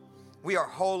him. We are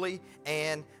holy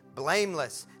and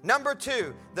blameless. Number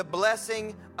 2, the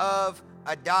blessing of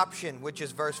adoption, which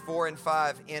is verse 4 and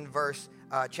 5 in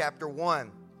chapter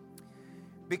 1.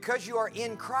 Because you are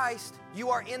in Christ, you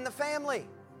are in the family.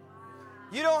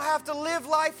 You don't have to live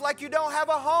life like you don't have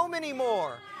a home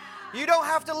anymore. You don't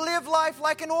have to live life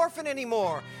like an orphan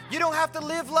anymore. You don't have to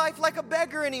live life like a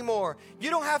beggar anymore. You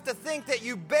don't have to think that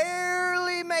you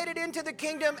barely made it into the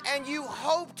kingdom and you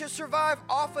hope to survive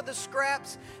off of the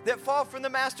scraps that fall from the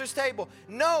master's table.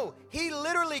 No, he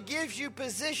literally gives you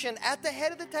position at the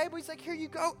head of the table. He's like, here you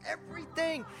go.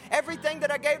 Everything that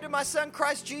I gave to my son,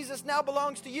 Christ Jesus, now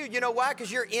belongs to you. You know why?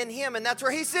 Because you're in him, and that's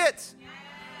where he sits.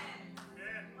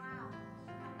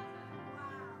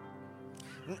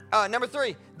 Number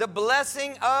 3, the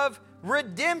blessing of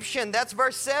redemption. That's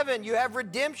verse 7. You have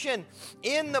redemption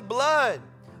in the blood.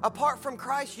 Apart from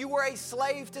Christ, you were a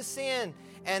slave to sin.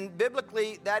 And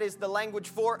biblically, that is the language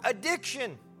for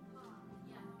addiction.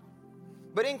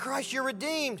 But in Christ, you're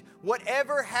redeemed.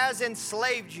 Whatever has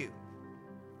enslaved you,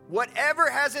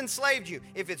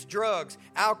 if it's drugs,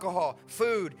 alcohol,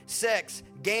 food, sex,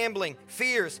 gambling,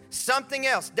 fears, something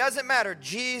else, doesn't matter.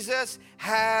 Jesus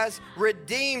has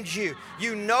redeemed you.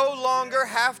 You no longer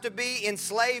have to be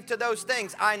enslaved to those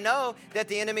things. I know that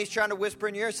the enemy's trying to whisper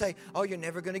in your ear and say, oh, you're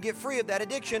never going to get free of that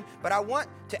addiction. But I want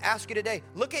to ask you today,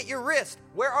 look at your wrist.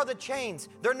 Where are the chains?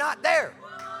 They're not there.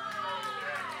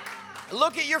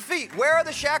 Look at your feet. Where are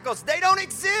the shackles? They don't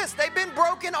exist. They've been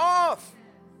broken off.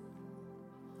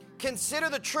 Consider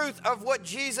the truth of what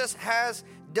Jesus has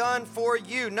done for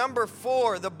you. Number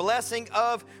 4, the blessing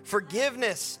of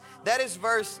forgiveness. That is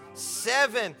verse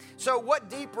 7. So what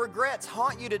deep regrets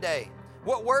haunt you today?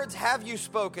 What words have you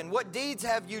spoken? What deeds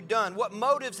have you done? What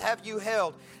motives have you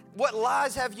held? What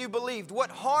lies have you believed?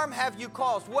 What harm have you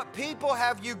caused? What people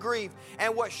have you grieved?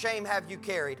 And what shame have you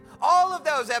carried? All of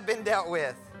those have been dealt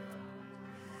with.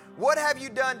 What have you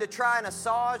done to try and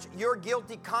assuage your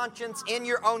guilty conscience in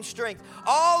your own strength?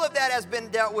 All of that has been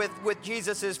dealt with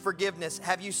Jesus' forgiveness.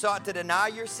 Have you sought to deny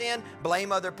your sin,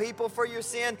 blame other people for your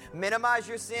sin, minimize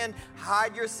your sin,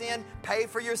 hide your sin, pay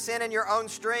for your sin in your own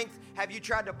strength? Have you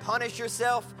tried to punish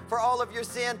yourself for all of your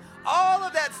sin? All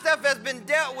of that stuff has been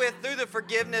dealt with through the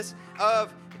forgiveness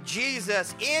of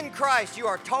Jesus. In Christ, you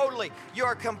are totally, you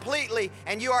are completely,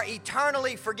 and you are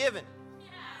eternally forgiven.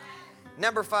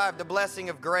 Number 5, the blessing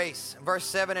of grace. Verse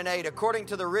 7 and 8, according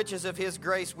to the riches of his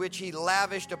grace, which he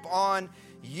lavished upon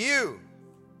you.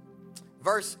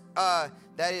 Verse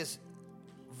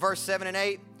 7 and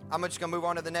 8. I'm just going to move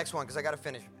on to the next one because I got to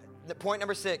finish. Point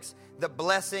number 6, the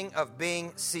blessing of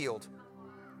being sealed.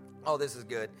 Oh, this is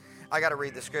good. I got to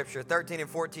read the scripture. 13 and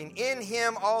 14. In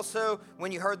him also,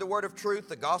 when you heard the word of truth,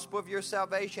 the gospel of your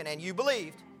salvation, and you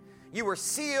believed, you were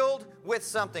sealed with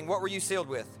something. What were you sealed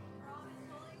with?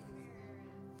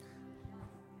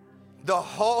 The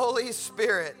Holy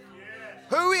Spirit,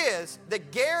 who is the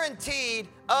guaranteed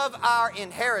of our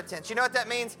inheritance. You know what that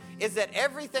means? Is that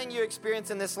everything you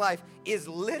experience in this life is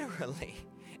literally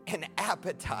an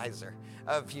appetizer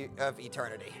of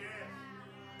eternity.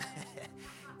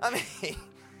 I mean,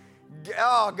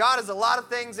 God is a lot of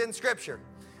things in Scripture,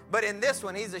 but in this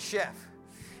one, he's a chef.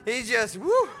 He's just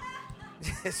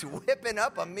whipping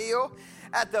up a meal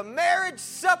at the marriage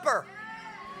supper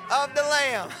of the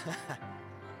Lamb.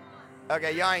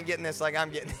 Okay, y'all ain't getting this like I'm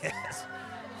getting this.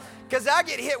 Because I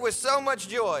get hit with so much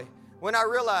joy when I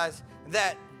realize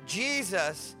that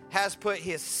Jesus has put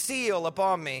his seal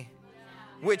upon me,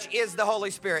 which is the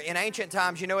Holy Spirit. In ancient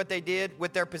times, you know what they did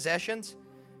with their possessions?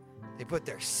 They put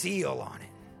their seal on it.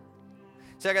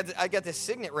 So I got this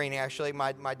signet ring, actually.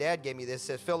 My dad gave me this. It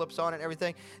says Phillips on it and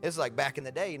everything. This is like back in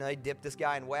the day, they dipped this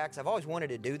guy in wax. I've always wanted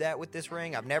to do that with this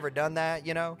ring. I've never done that,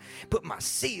 Put my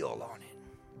seal on it.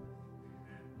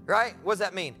 Right? What does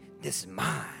that mean? This is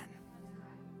mine.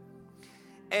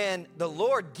 And the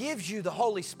Lord gives you the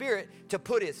Holy Spirit to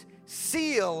put his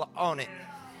seal on it.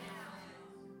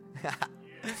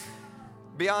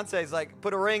 Beyonce's like,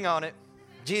 put a ring on it.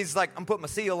 Jesus is like, I'm putting my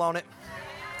seal on it.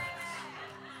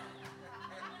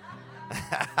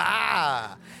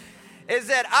 Is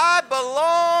that I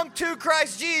belong to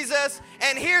Christ Jesus,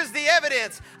 and here's the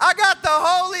evidence. I got the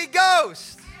Holy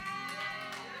Ghost.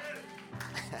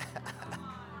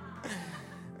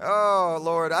 Oh,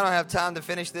 Lord, I don't have time to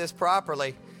finish this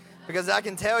properly, because I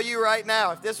can tell you right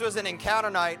now, if this was an encounter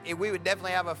night, we would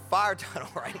definitely have a fire tunnel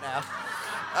right now.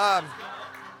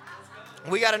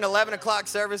 We got an 11 o'clock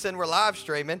service, and we're live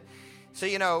streaming. So,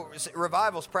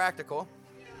 revival's practical.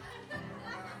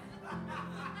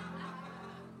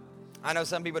 I know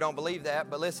some people don't believe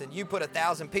that, but listen, you put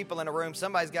 1,000 people in a room,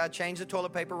 somebody's got to change the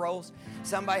toilet paper rolls.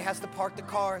 Somebody has to park the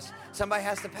cars. Somebody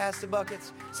has to pass the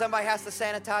buckets. Somebody has to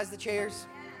sanitize the chairs.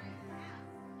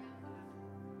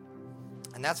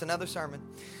 And that's another sermon.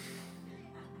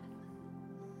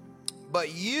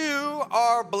 But you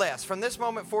are blessed. From this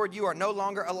moment forward, you are no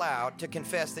longer allowed to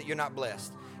confess that you're not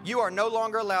blessed. You are no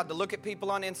longer allowed to look at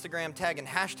people on Instagram tagging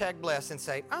 #blessed and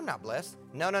say, I'm not blessed.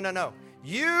 No.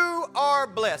 You are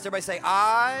blessed. Everybody say,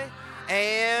 I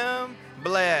am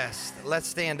blessed. Let's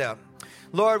stand up.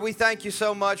 Lord, we thank you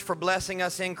so much for blessing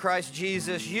us in Christ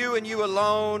Jesus. You and you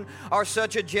alone are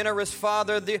such a generous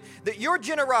Father. That your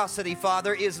generosity,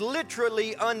 Father, is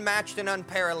literally unmatched and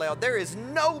unparalleled. There is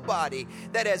nobody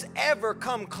that has ever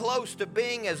come close to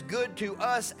being as good to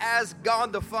us as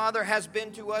God the Father has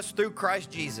been to us through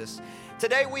Christ Jesus.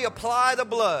 Today we apply the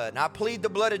blood. I plead the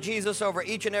blood of Jesus over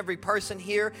each and every person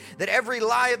here, that every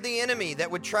lie of the enemy that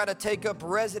would try to take up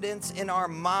residence in our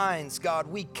minds, God,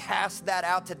 we cast that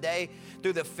out today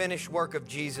through the finished work of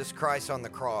Jesus Christ on the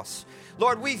cross.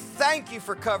 Lord, we thank you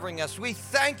for covering us. We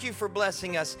thank you for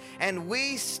blessing us. And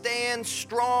we stand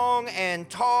strong and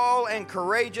tall and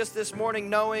courageous this morning,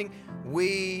 knowing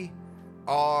we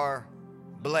are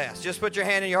blessed. Just put your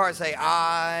hand in your heart and say,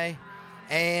 I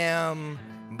am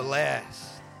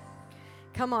blessed.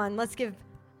 Come on, let's give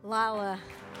Lyle a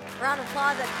round of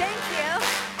applause. Thank you.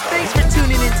 Thanks for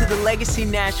tuning into the Legacy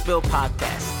Nashville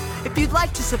podcast. If you'd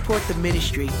like to support the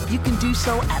ministry, you can do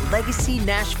so at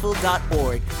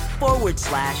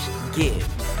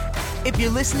legacynashville.org/give. If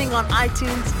you're listening on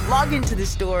iTunes, log into the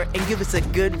store and give us a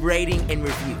good rating and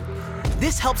review.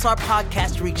 This helps our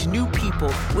podcast reach new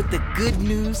people with the good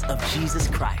news of Jesus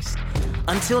Christ.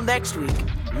 Until next week,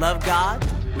 love God,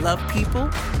 love people,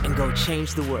 and go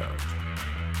change the world.